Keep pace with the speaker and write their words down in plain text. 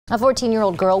A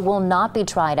 14-year-old girl will not be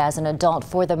tried as an adult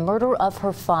for the murder of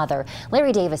her father.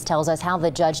 Larry Davis tells us how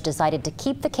the judge decided to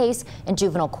keep the case in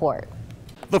juvenile court.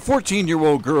 The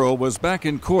 14-year-old girl was back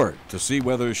in court to see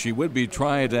whether she would be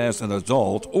tried as an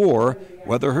adult or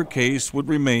whether her case would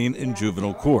remain in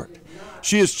juvenile court.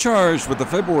 She is charged with the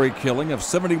February killing of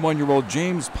 71-year-old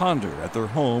James Ponder at their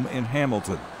home in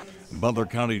Hamilton. Butler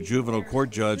County Juvenile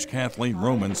Court Judge Kathleen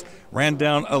ran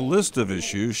down a list of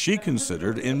issues she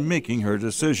considered in making her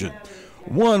decision.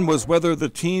 One was whether the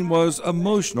teen was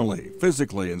emotionally,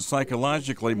 physically, and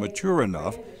psychologically mature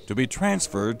enough to be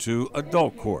transferred to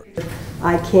adult court.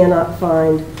 I cannot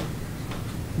find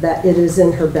that it is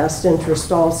in her best interest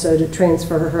also to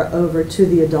transfer her over to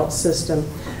the adult system.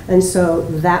 And so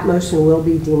that motion will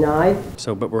be denied.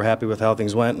 But we're happy with how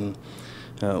things went, and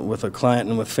with a client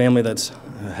and with family that's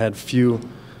had few,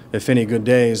 if any, good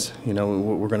days,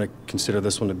 we're going to consider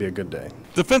this one to be a good day.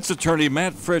 Defense attorney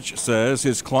Matt Fritsch says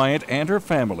his client and her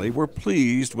family were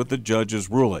pleased with the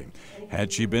judge's ruling.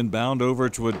 Had she been bound over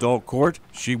to adult court,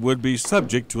 she would be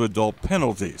subject to adult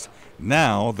penalties.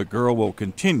 Now the girl will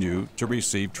continue to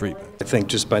receive treatment. I think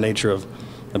just by nature of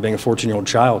being a 14-year-old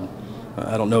child,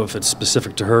 I don't know if it's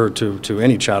specific to her, to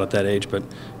any child at that age, but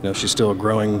she's still a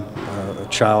growing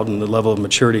child, and the level of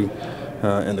maturity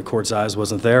in the court's eyes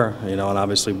wasn't there, and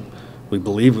obviously we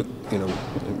believe,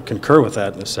 concur with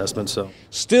that assessment. So,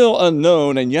 still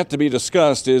unknown and yet to be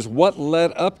discussed is what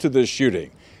led up to this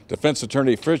shooting. Defense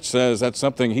attorney Fritsch says that's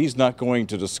something he's not going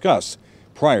to discuss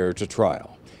prior to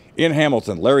trial. In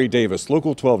Hamilton, Larry Davis,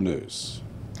 Local 12 News.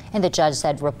 And the judge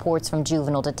said reports from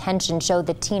juvenile detention show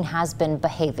the teen has been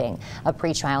behaving. A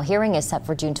pretrial hearing is set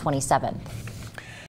for June 27th.